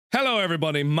Hello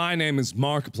everybody, my name is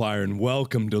Markiplier and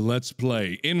welcome to Let's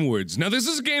Play Inwards. Now this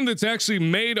is a game that's actually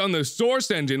made on the Source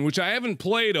engine, which I haven't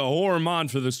played a horror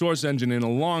mod for the Source engine in a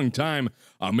long time.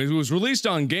 It was released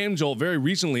on GameJolt very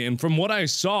recently, and from what I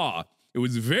saw, it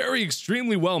was very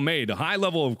extremely well made, a high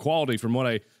level of quality from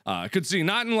what I could see.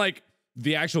 Not in like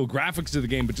the actual graphics of the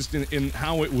game, but just in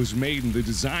how it was made and the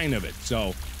design of it.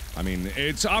 So, I mean,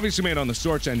 it's obviously made on the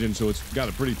Source engine, so it's got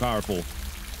a pretty powerful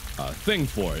thing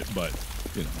for it, but,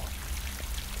 you know,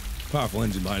 powerful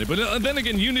engine behind it. But then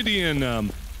again, Unity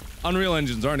and Unreal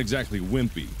engines aren't exactly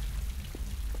wimpy.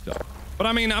 So, but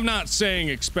I mean, I'm not saying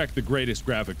expect the greatest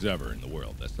graphics ever in the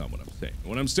world. That's not what I'm saying.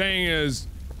 What I'm saying is,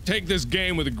 take this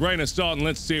game with a grain of salt and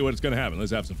let's see what's gonna happen.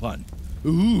 Let's have some fun.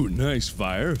 Ooh, nice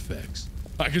fire effects.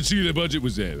 I can see the budget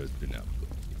was there.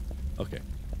 Okay.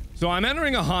 So I'm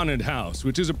entering a haunted house,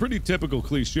 which is a pretty typical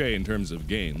cliche in terms of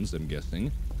games, I'm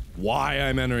guessing. Why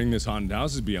I'm entering this haunted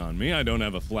house is beyond me. I don't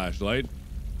have a flashlight.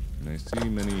 And I see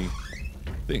many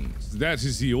things. That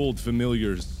is the old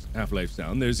familiar Half-Life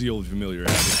sound. There's the old familiar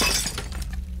Half-Life.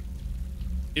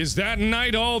 Is that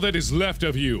night all that is left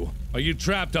of you? Are you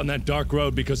trapped on that dark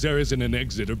road because there isn't an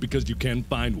exit or because you can't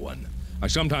find one? I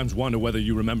sometimes wonder whether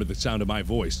you remember the sound of my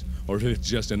voice or if it's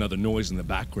just another noise in the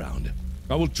background.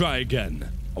 I will try again.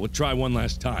 I will try one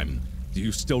last time. Do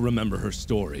you still remember her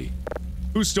story?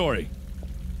 Whose story?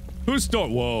 Whose story?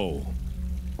 Whoa.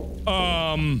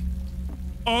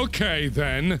 Okay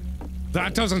then.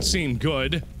 That doesn't seem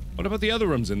good. What about the other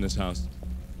rooms in this house?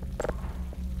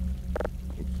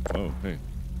 Oops. Oh, hey.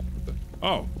 What the?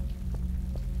 Oh.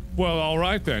 Well,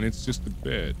 alright then. It's just the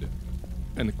bed.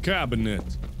 And the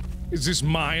cabinet. Is this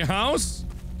my house?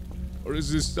 Or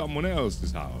is this someone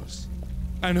else's house?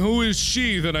 And who is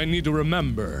she that I need to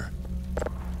remember?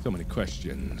 So many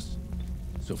questions.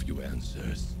 So few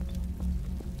answers.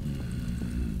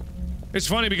 It's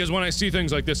funny because when I see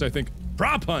things like this, I think,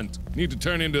 prop hunt! Need to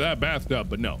turn into that bathtub,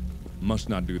 but no. Must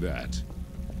not do that.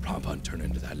 Prop hunt, turn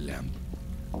into that lamp.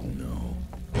 No.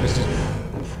 This is...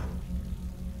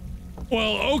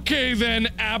 Well, okay then,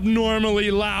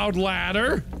 abnormally loud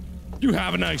ladder. You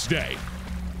have a nice day.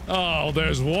 Oh,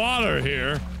 there's water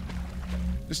here.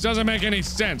 This doesn't make any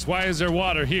sense. Why is there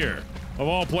water here? Of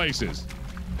all places.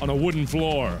 On a wooden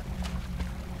floor.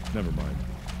 Never mind.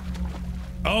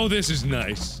 Oh, this is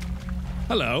nice.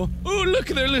 Hello. Oh, look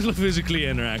at their little physically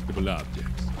interactable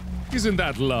objects. Isn't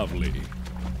that lovely?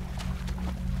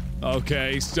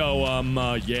 Okay, so,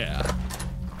 yeah.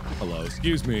 Hello,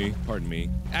 excuse me, pardon me.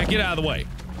 Get out of the way.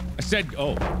 I said,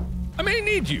 oh, I may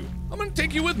need you. I'm gonna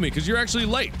take you with me, because you're actually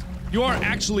light. You are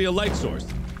actually a light source.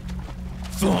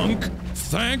 Thunk,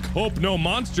 thank, hope no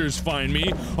monsters find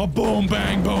me. A boom,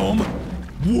 bang, boom.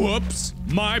 Whoops,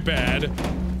 my bad.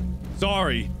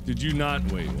 Sorry, did you not,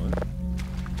 wait, what?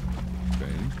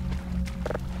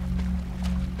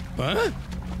 Huh?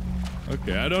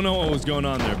 Okay, I don't know what was going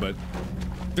on there, but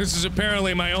this is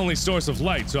apparently my only source of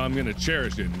light, so I'm gonna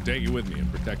cherish it and take it with me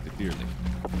and protect it dearly.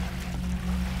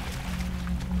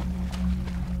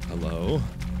 Hello?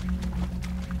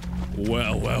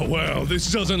 Well, well, well,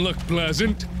 this doesn't look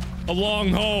pleasant. A long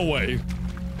hallway.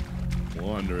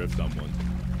 Wonder if someone...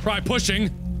 Try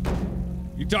pushing!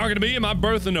 You talking to me? Am I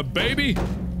birthing a baby?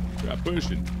 Try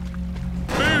pushing.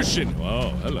 Pushing! Oh,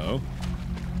 hello.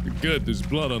 You're good, there's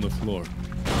blood on the floor.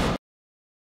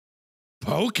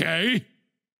 Okay.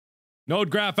 Node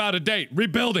graph out of date.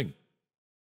 Rebuilding.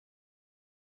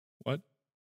 What?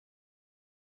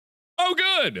 Oh,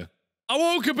 good! I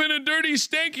woke up in a dirty,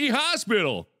 stanky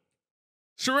hospital.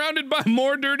 Surrounded by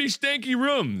more dirty, stanky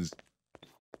rooms.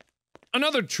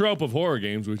 Another trope of horror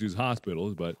games, which is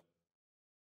hospitals, but...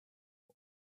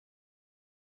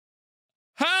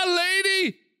 Hi,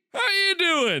 lady! How you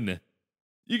doing?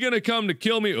 You gonna come to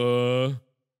kill me?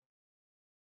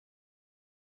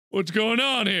 What's going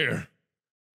on here?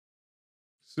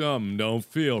 Something don't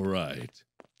feel right.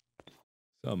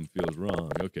 Something feels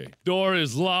wrong. Okay. Door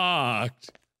is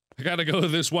locked. I gotta go to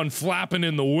this one flapping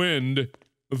in the wind.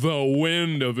 The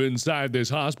wind of inside this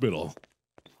hospital.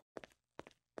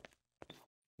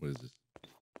 What is this?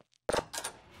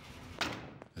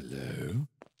 Hello?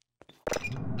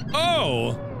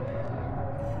 Oh!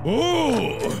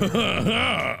 Oh!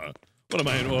 What am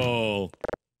I in? Oh.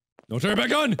 No, turn it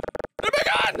back on! Turn it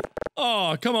back on!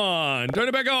 Oh, come on. Turn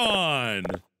it back on.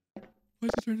 Why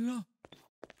did you turn it off?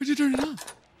 Why'd you turn it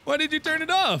off? Why did you turn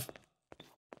it off?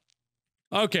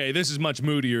 Okay, this is much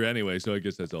moodier anyway, so I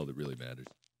guess that's all that really matters.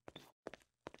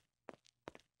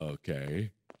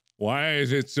 Okay. Why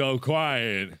is it so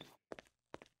quiet?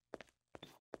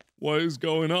 What is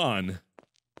going on?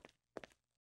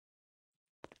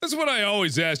 That's what I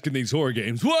always ask in these horror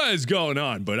games. What is going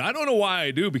on? But I don't know why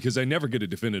I do, because I never get a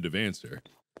definitive answer.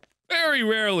 Very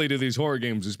rarely do these horror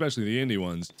games, especially the indie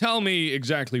ones, tell me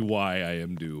exactly why I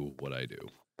am do what I do.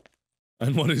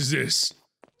 And what is this?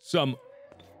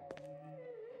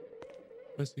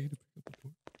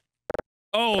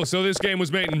 Oh, so this game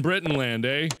was made in Britainland,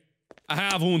 eh? I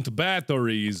haven't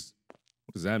batteries.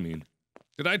 What does that mean?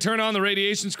 Did I turn on the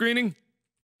radiation screening?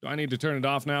 Do I need to turn it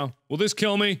off now? Will this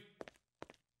kill me?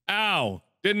 Ow!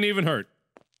 Didn't even hurt.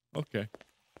 Okay.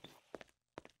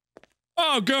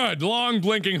 Oh, good! Long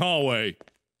blinking hallway.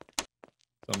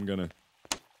 So I'm gonna,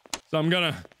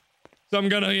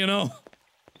 you know.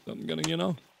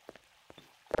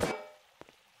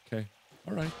 Okay.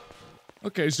 Alright.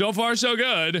 Okay, so far so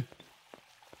good.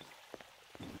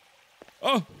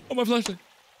 Oh, my flashlight.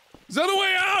 Is that a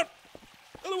way out?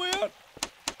 Is that a way out?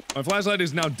 My flashlight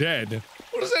is now dead.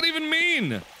 What does that even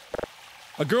mean?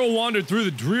 A girl wandered through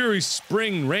the dreary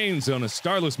spring rains on a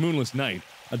starless, moonless night,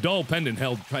 a dull pendant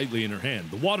held tightly in her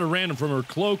hand. The water ran from her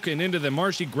cloak and into the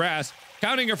marshy grass.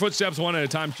 Counting her footsteps one at a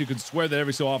time, she could swear that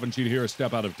every so often she'd hear a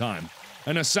step out of time,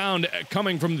 and a sound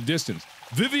coming from the distance.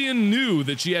 Vivian knew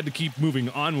that she had to keep moving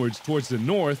onwards towards the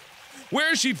north,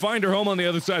 where she'd find her home on the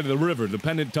other side of the river. The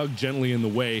pendant tugged gently in the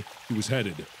way she was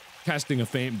headed, casting a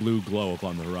faint blue glow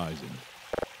upon the horizon.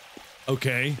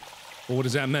 Okay, well, what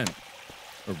does that mean?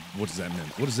 Or what does that mean?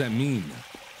 What does that mean?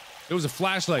 There was a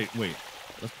flashlight. Wait,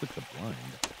 let's click the blind.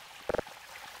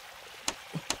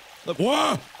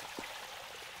 Whoa!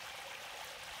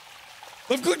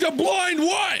 Let's click the blind.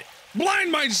 What?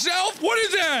 Blind myself? What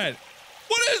is that?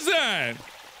 What is that?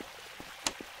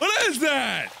 What is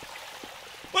that?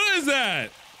 What is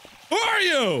that? Who are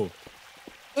you?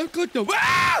 Let's click the.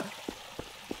 Ah!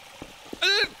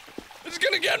 It's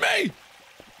gonna get me.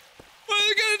 What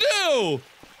is it gonna do?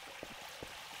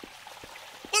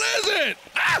 What is it?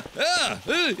 Ah!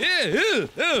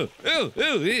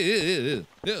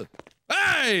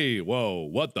 Hey! Whoa,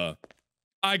 what the?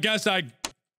 I guess I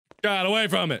got away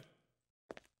from it.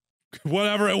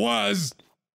 Whatever it was.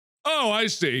 Oh, I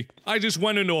see. I just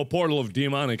went into a portal of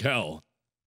demonic hell.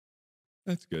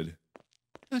 That's good.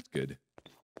 That's good.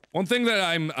 One thing that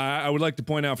I would like to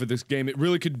point out for this game, it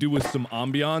really could do with some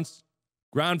ambiance.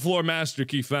 Ground floor master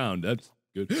key found. That's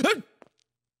good.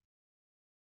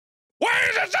 Why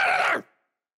is it there?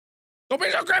 Don't be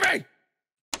so creepy!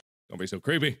 Don't be so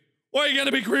creepy. Why are you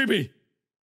gonna be creepy?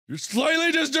 You're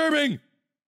slightly disturbing!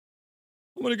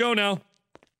 I'm gonna go now.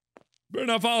 Better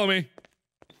not follow me.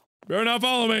 Better not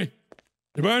follow me.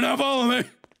 You better not follow me.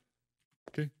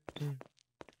 Okay, alright.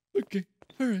 Okay,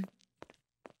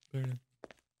 alright.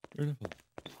 Better not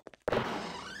follow.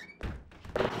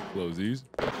 Close these.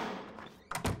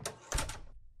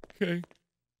 Okay.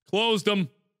 Closed them.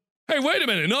 Hey, wait a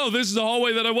minute! No, this is the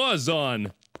hallway that I was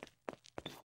on!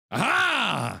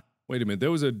 Aha! Wait a minute,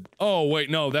 there was a- oh, wait,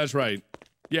 no, that's right.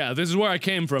 Yeah, this is where I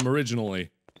came from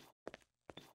originally.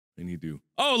 I need to-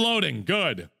 oh, loading!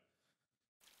 Good!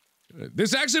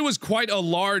 This actually was quite a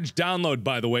large download,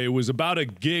 by the way. It was about a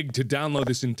gig to download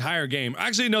this entire game.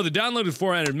 Actually, no, the download is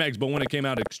 400 megs, but when it came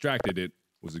out extracted, it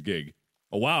was a gig.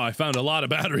 Oh, wow, I found a lot of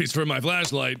batteries for my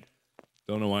flashlight.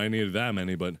 Don't know why I needed that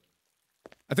many, but...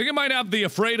 I think it might have the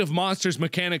Afraid of Monsters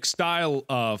mechanic style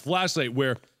flashlight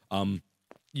where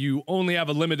you only have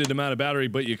a limited amount of battery,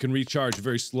 but you can recharge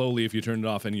very slowly if you turn it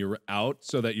off and you're out,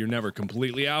 so that you're never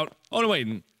completely out. Oh no, wait.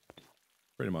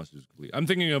 Afraid of Monsters is complete. I'm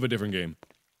thinking of a different game.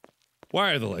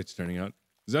 Why are the lights turning out?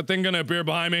 Is that thing gonna appear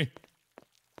behind me?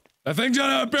 That thing's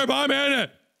gonna appear behind me, ain't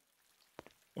it?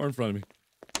 Or in front of me.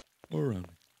 Or around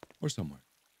me. Or somewhere.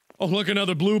 Oh, look,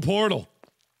 another blue portal.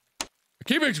 I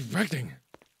keep expecting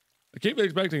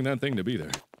that thing to be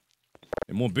there.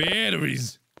 And more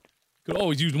batteries. Could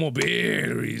always use more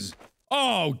batteries.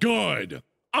 Oh, good.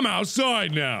 I'm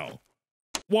outside now.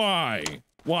 Why?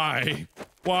 Why?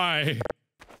 Why?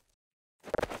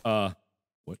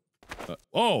 What?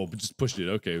 Oh, just pushed it.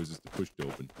 Okay, it was just pushed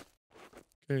open.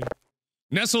 Okay.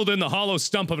 Nestled in the hollow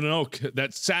stump of an oak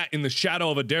that sat in the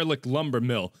shadow of a derelict lumber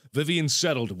mill, Vivian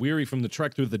settled, weary from the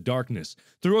trek through the darkness.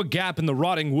 Through a gap in the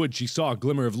rotting wood, she saw a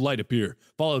glimmer of light appear,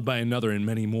 followed by another and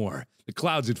many more. The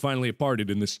clouds had finally parted,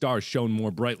 and the stars shone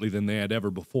more brightly than they had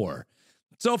ever before.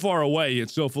 So far away, yet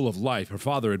so full of life, her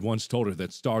father had once told her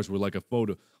that stars were like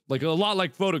a lot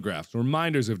like photographs,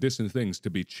 reminders of distant things to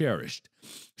be cherished.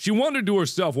 She wondered to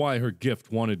herself why her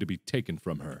gift wanted to be taken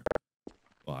from her.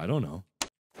 Well, I don't know.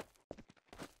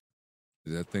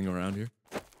 Is that thing around here?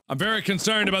 I'm very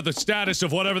concerned about the status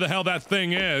of whatever the hell that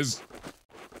thing is.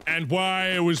 And why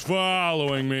it was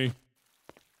following me.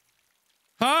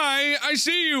 Hi, I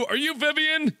see you! Are you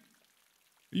Vivian?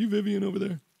 Are you Vivian over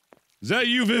there? Is that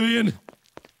you, Vivian?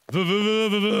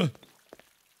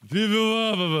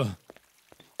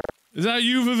 Is that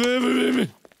you,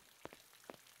 Vivian?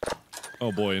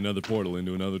 Oh boy, another portal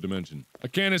into another dimension. I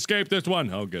can't escape this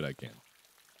one. Oh good, I can.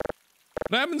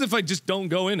 What happens if I just don't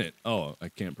go in it? Oh, I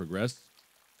can't progress?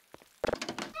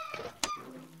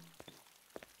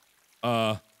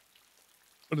 What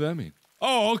did that mean?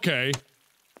 Oh, okay.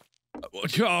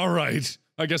 Alright.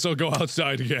 I guess I'll go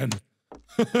outside again.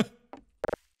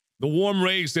 The warm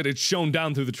rays that had shone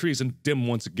down through the trees and dim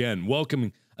once again,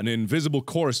 welcoming an invisible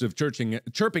chorus of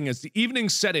chirping as the evening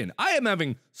set in. I am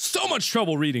having so much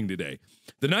trouble reading today.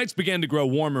 The nights began to grow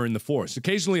warmer in the forest.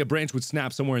 Occasionally a branch would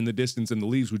snap somewhere in the distance and the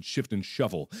leaves would shift and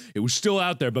shuffle. It was still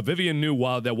out there, but Vivian knew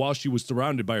that while she was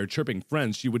surrounded by her chirping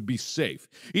friends, she would be safe.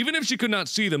 Even if she could not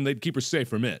see them, they'd keep her safe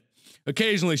from it.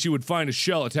 Occasionally she would find a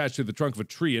shell attached to the trunk of a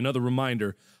tree, another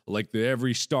reminder like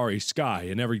every starry sky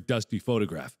and every dusty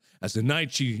photograph. As the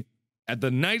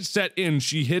night set in,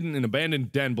 she hid in an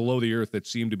abandoned den below the earth that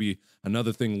seemed to be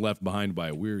another thing left behind by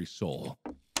a weary soul.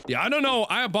 Yeah, I don't know.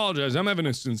 I apologize. I'm having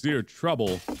a sincere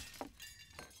trouble.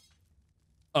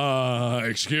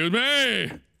 Excuse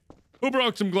me? Who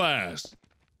broke some glass?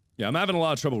 Yeah, I'm having a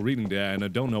lot of trouble reading today, and I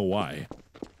don't know why.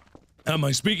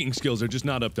 My speaking skills are just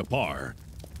not up to par.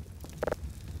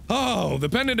 Oh, the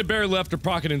pendant had barely left her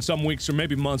pocket in some weeks or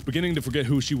maybe months, beginning to forget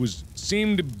who she was,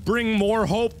 seemed to bring more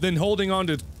hope than holding on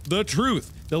to the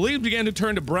truth. The leaves began to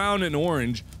turn to brown and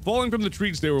orange, falling from the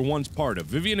trees they were once part of.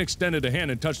 Vivian extended a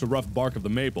hand and touched the rough bark of the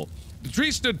maple. The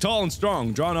tree stood tall and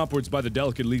strong, drawn upwards by the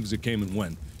delicate leaves that came and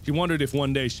went. She wondered if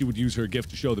one day she would use her gift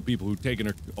to show the people who'd taken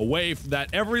her away that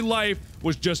every life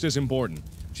was just as important.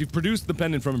 She produced the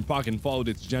pendant from her pocket and followed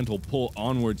its gentle pull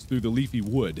onwards through the leafy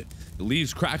wood. The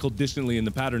leaves crackled distantly in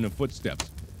the pattern of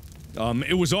footsteps.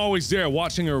 It was always there,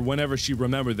 watching her whenever she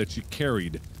remembered that she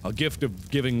carried a gift of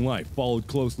giving life, followed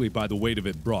closely by the weight of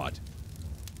it brought.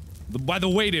 By the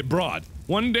weight it brought.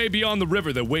 One day beyond the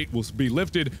river, the weight will be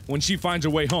lifted when she finds her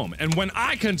way home, and when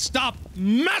I can stop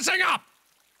messing up!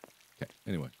 Okay,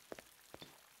 anyway.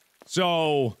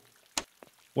 So,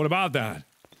 what about that?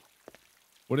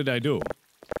 What did I do?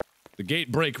 The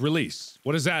gate break release.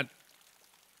 What is that?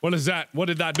 What is that? What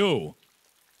did that do?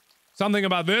 Something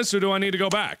about this, or do I need to go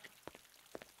back?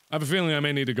 I have a feeling I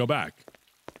may need to go back.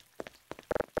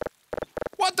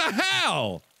 What the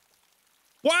hell?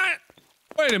 What?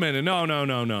 Wait a minute. No.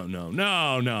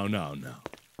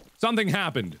 Something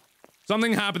happened.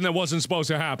 Something happened that wasn't supposed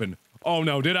to happen. Oh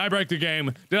no, did I break the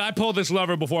game? Did I pull this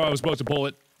lever before I was supposed to pull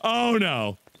it? Oh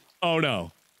no. Oh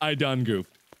no. I done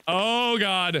goofed. Oh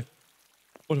god.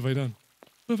 What have I done?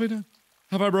 What have I done?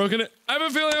 Have I broken it? I have a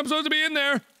feeling I'm supposed to be in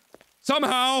there.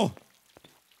 Somehow.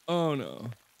 Oh no.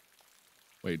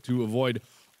 Wait, to avoid.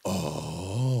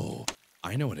 Oh.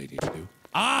 I know what I need to do.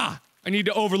 Ah! I need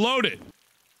to overload it.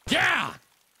 Yeah!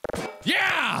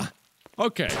 Yeah!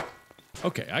 Okay.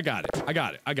 Okay, I got it. I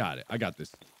got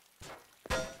this.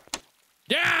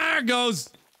 Yeah, there it goes.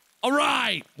 All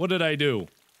right. What did I do?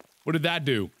 What did that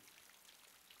do?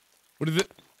 What did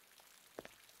it?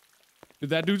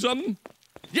 Did that do something?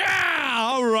 Yeah!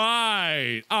 All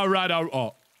right. All right.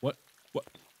 Oh, what?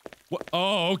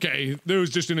 Oh, okay. There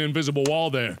was just an invisible wall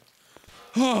there.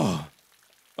 Oh,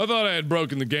 I thought I had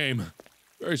broken the game.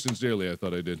 Very sincerely, I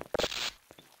thought I did.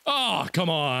 Oh, come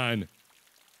on.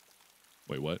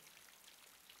 Wait, what?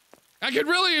 I could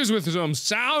really use with some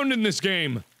sound in this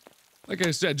game. Like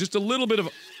I said, just a little bit of.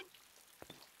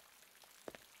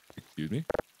 Excuse me?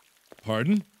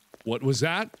 Pardon? What was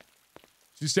that?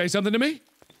 Did you say something to me?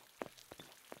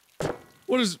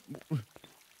 What is...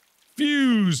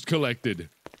 Fused collected.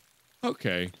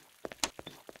 Okay.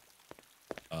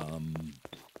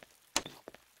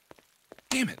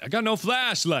 Damn it, I got no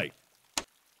flashlight.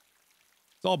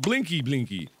 It's all blinky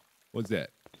blinky. What's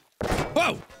that?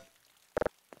 Whoa!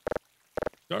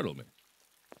 Startled me.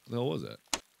 What the hell was that?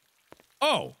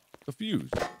 Oh! The fuse.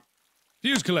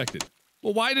 Fuse collected.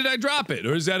 Well, why did I drop it?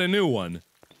 Or is that a new one?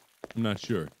 I'm not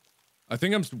sure. I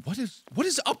think I'm... What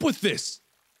is up with this?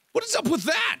 What is up with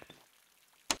that?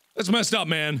 That's messed up,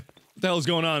 man. What the hell is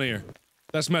going on here?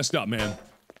 That's messed up, man.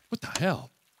 What the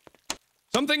hell?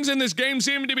 Some things in this game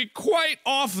seem to be quite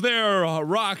off their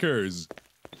rockers.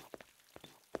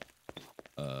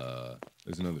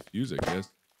 There's another fuse, I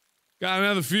guess. Got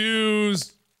another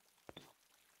fuse.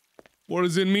 What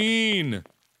does it mean?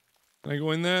 Can I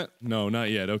go in that? No, not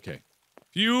yet. Okay.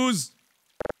 Fuse.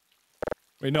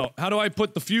 Wait, no. How do I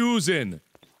put the fuse in?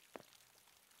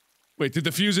 Wait, did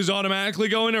the fuses automatically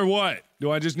go in or what?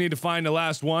 Do I just need to find the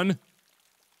last one?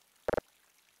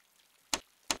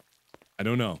 I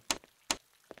don't know.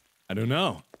 I don't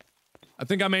know. I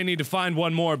think I may need to find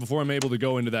one more before I'm able to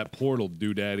go into that portal,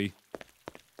 doodaddy.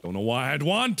 Don't know why I'd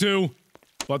want to,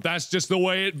 but that's just the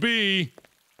way it be.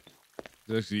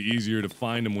 It's actually easier to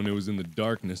find him when it was in the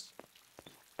darkness.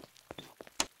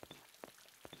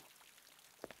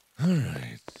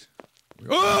 Alright.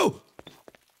 Oh!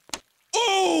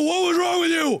 Oh! What was wrong with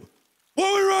you?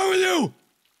 What was wrong with you?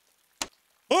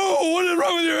 Oh! What is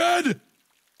wrong with your head?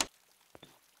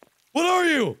 What are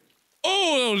you?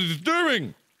 Oh! That was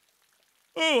disturbing!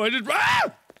 Oh, I just—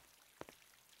 ah!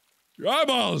 Your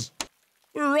eyeballs!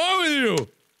 What is wrong with you?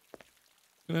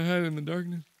 Can I hide in the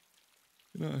darkness?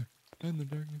 Can I hide in the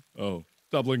darkness? Oh,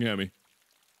 stop looking at me.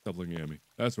 Stop looking at me.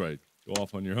 That's right. Go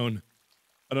off on your own.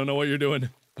 I don't know what you're doing.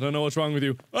 I don't know what's wrong with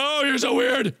you. Oh, you're so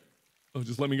weird! Oh,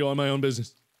 just let me go on my own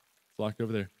business. It's locked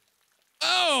over there.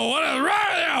 Oh, what is wrong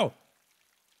with you?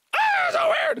 Oh, you're so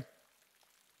weird!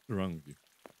 What's wrong with you?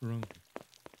 What's wrong with you?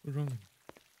 What's wrong with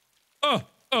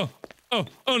you?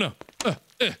 Oh no.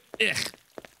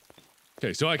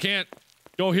 Okay, so I can't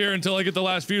go here until I get the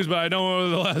last fuse, but I don't know where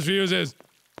the last fuse is.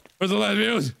 Where's the last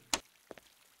fuse?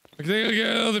 I think I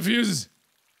get all the fuses.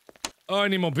 Oh, I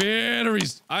need more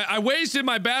batteries. I wasted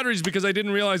my batteries because I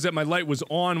didn't realize that my light was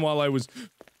on while I was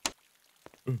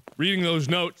reading those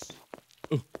notes.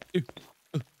 Where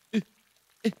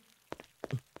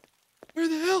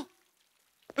the hell?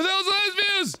 Where the hell's the last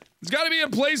fuse? There's gotta be a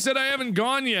place that I haven't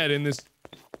gone yet in this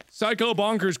psycho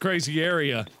bonkers crazy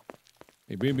area.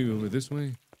 Hey, baby, over this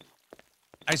way.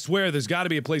 I swear there's gotta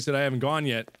be a place that I haven't gone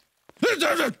yet. What is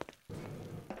wrong with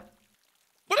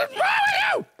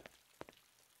you?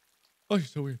 Oh, you're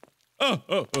so weird.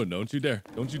 Oh, don't you dare.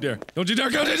 Don't you dare. Don't you dare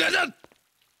go.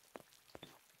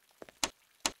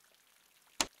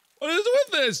 What is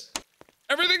with this?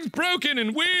 Everything's broken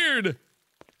and weird.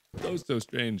 So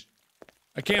strange.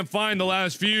 I can't find the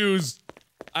last fuse.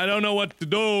 I don't know what to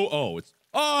do. Oh, it's—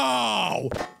 oh!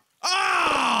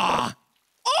 Ah!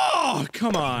 Oh,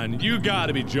 come on. You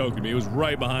gotta be joking me. It was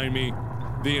right behind me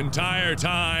the entire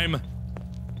time.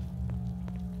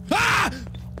 Ah!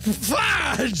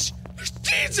 Fudge!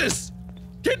 Jesus!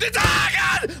 Get this—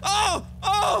 ah, God!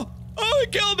 Oh,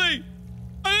 it killed me!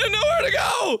 I didn't know where to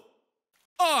go!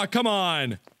 Oh, come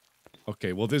on.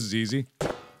 Okay, well, this is easy.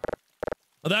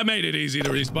 Well, that made it easy to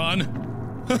respawn.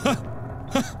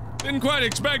 Didn't quite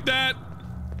expect that.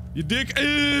 You dick.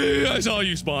 I saw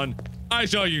you spawn. I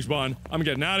saw you spawn. I'm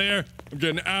getting out of here. I'm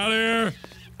getting out of here.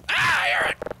 Ah,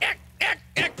 you're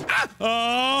it.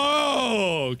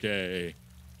 Oh, okay.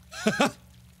 Oh,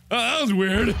 that was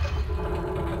weird.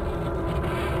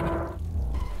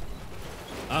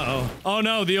 Uh-oh. Oh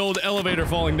no, the old elevator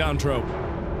falling down trope.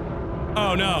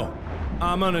 Oh no.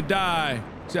 I'm gonna die.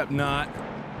 Except not.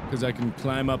 Because I can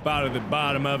climb up out of the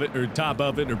bottom of it, or top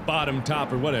of it, or bottom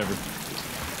top, or whatever.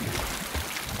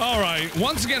 Alright,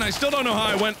 once again, I still don't know how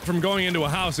I went from going into a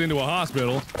house into a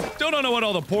hospital. Still don't know what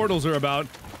all the portals are about.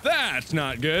 That's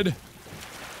not good.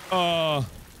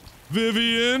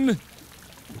 Vivian?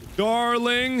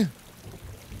 Darling?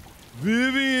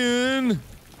 Vivian?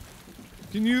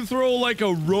 Can you throw, like,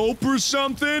 a rope or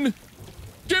something?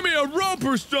 Give me a rope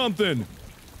or something!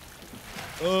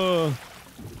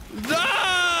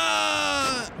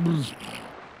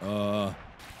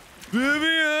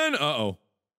 Vivian! Uh-oh.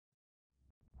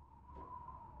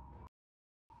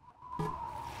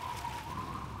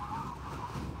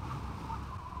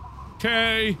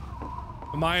 Okay.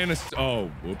 Am I in a— oh,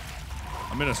 whoops.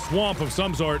 I'm in a swamp of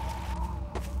some sort.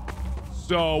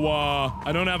 So,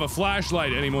 I don't have a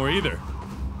flashlight anymore either.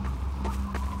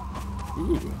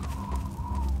 Ooh.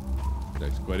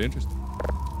 That's quite interesting.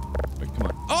 Wait, come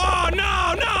on. Oh, no!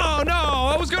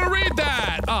 I was gonna read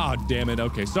that! Oh, damn it.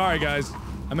 Okay, sorry, guys.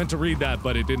 I meant to read that,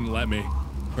 but it didn't let me,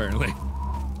 apparently.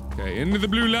 Okay, into the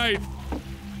blue light.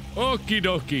 Okie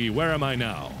dokie, where am I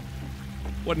now?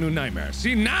 What new nightmare?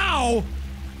 See, now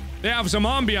they have some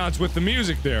ambiance with the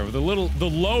music there, with the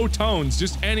low tones,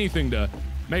 just anything to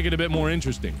make it a bit more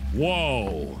interesting.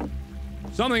 Whoa.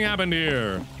 Something happened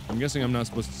here. I'm guessing I'm not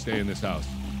supposed to stay in this house.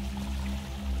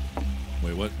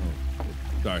 Wait, what? Oh,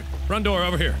 sorry. Front door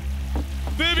over here.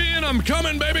 Vivian, I'm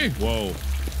coming, baby! Whoa.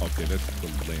 Okay, that's the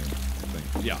land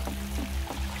thing. Yeah.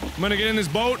 I'm gonna get in this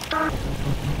boat.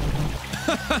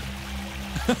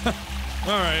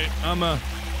 Alright, oh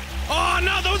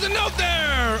no, there was a note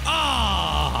there!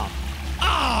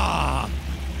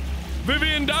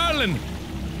 Vivian, darling!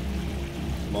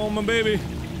 Come on, my baby.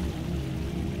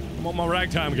 Come on, my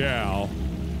ragtime gal.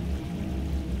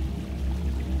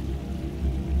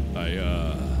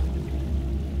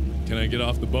 Can I get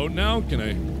off the boat now? Do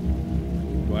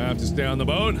I have to stay on the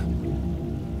boat?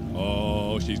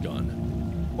 Oh, she's gone.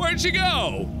 Where'd she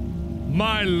go?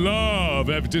 my love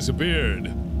have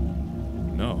disappeared.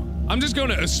 No. I'm just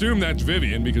gonna assume that's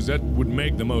Vivian because that would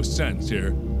make the most sense here.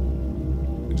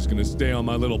 I'm just gonna stay on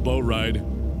my little boat ride.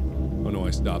 Oh no,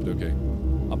 I stopped, okay.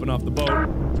 Up and off the boat.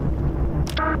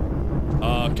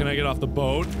 Can I get off the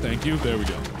boat? Thank you, there we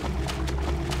go.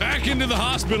 Back into the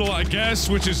hospital, I guess,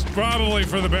 which is probably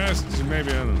for the best.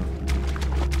 Maybe, I don't know.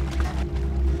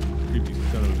 Creepy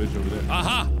son of a bitch over there.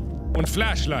 Aha! One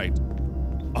flashlight.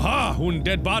 Aha! One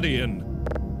dead body in.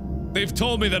 They've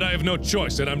told me that I have no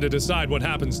choice, that I'm to decide what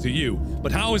happens to you.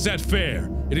 But how is that fair?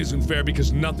 It isn't fair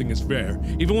because nothing is fair.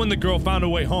 Even when the girl found her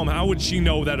way home, how would she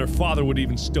know that her father would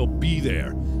even still be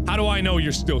there? How do I know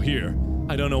you're still here?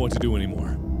 I don't know what to do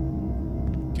anymore.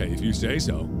 Okay, if you say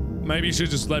so. Maybe you should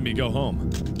just let me go home.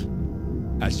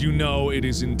 As you know, it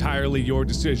is entirely your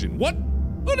decision. What?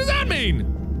 What does that mean?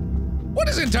 What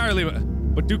is entirely?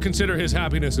 But do consider his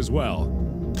happiness as well.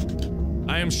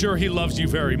 I am sure he loves you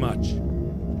very much.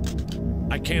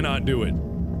 I cannot do it.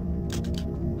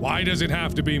 Why does it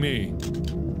have to be me?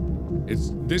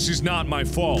 This is not my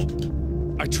fault.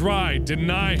 I tried,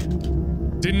 didn't I?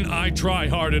 Didn't I try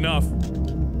hard enough?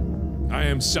 I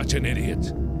am such an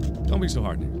idiot. Don't be so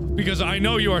hard, because I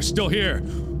know you are still here.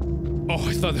 Oh,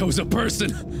 I thought that was a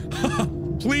person.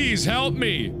 Please help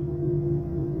me.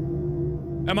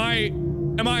 Am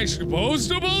I supposed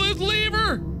to pull this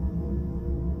lever?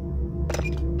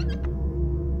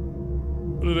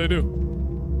 What did I do?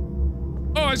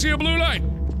 Oh, I see a blue light.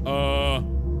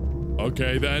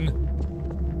 Okay then.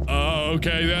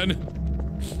 Okay then.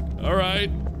 All right,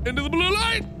 into the blue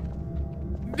light.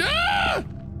 Ah!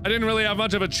 I didn't really have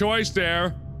much of a choice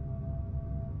there.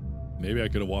 Maybe I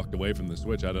could have walked away from the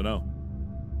switch, I don't know.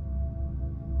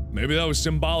 Maybe that was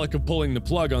symbolic of pulling the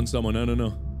plug on someone, I don't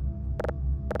know.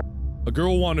 A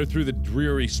girl wandered through the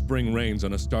dreary spring rains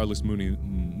on a starless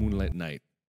moonlit night.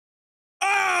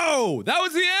 Oh! That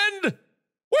was the end?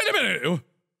 Wait a minute!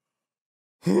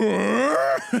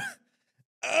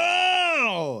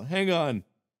 Oh! Hang on.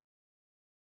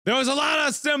 There was a lot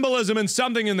of symbolism and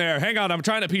something in there. Hang on, I'm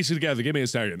trying to piece it together. Give me a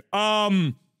second.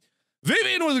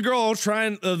 Vivian was a girl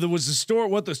trying,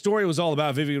 what the story was all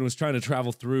about. Vivian was trying to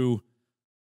travel through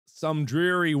some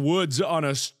dreary woods on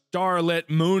a starlit,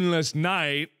 moonless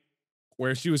night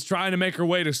where she was trying to make her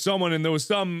way to someone, and there was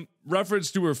some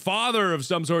reference to her father of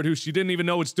some sort who she didn't even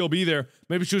know would still be there.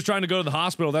 Maybe she was trying to go to the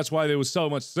hospital. That's why there was so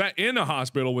much set in a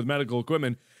hospital with medical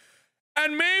equipment.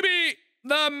 And maybe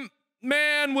the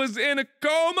man was in a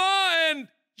coma and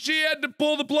she had to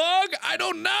pull the plug? I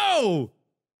don't know.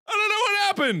 I don't know what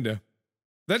happened.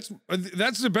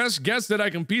 That's the best guess that I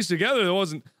can piece together. There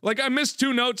wasn't, like, I missed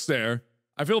 2 notes there.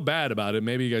 I feel bad about it.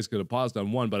 Maybe you guys could have paused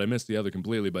on one, but I missed the other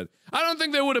completely. But I don't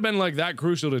think they would have been, like, that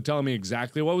crucial to tell me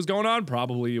exactly what was going on.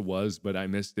 Probably it was, but I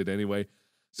missed it anyway.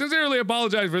 Sincerely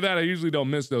apologize for that. I usually don't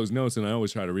miss those notes, and I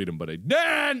always try to read them, but I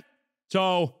didn't.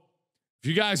 So, if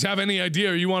you guys have any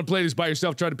idea or you want to play this by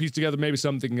yourself, try to piece together maybe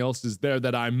something else is there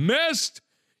that I missed,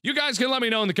 you guys can let me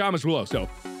know in the comments below. So,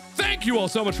 thank you all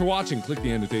so much for watching. Click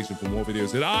the annotation for more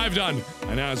videos that I've done.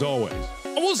 And as always,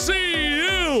 I will see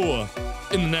you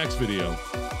in the next video.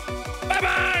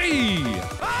 Bye-bye!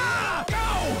 Ah,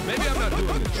 no! Maybe I'm not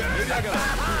doing this. Maybe I gotta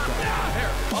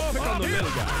here, I'll pick on the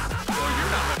middle guy. So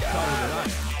you're not much taller than I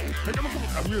am. Pick him up.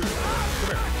 Come here.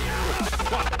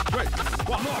 Walk. Wait.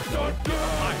 Walk. Jump.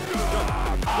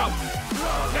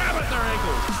 Damn it, their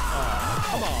ankles.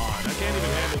 Come on. I can't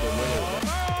even handle the little one.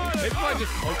 Maybe if I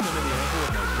just poke them in the ankle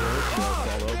with my sword, they'll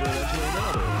fall over and that's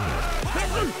another.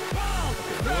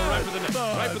 Okay, right for the neck.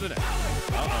 Right for the neck.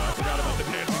 Uh-oh, I forgot about the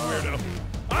dancing weirdo.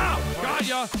 Ah! Got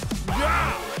ya!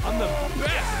 Yeah! I'm the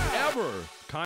best ever!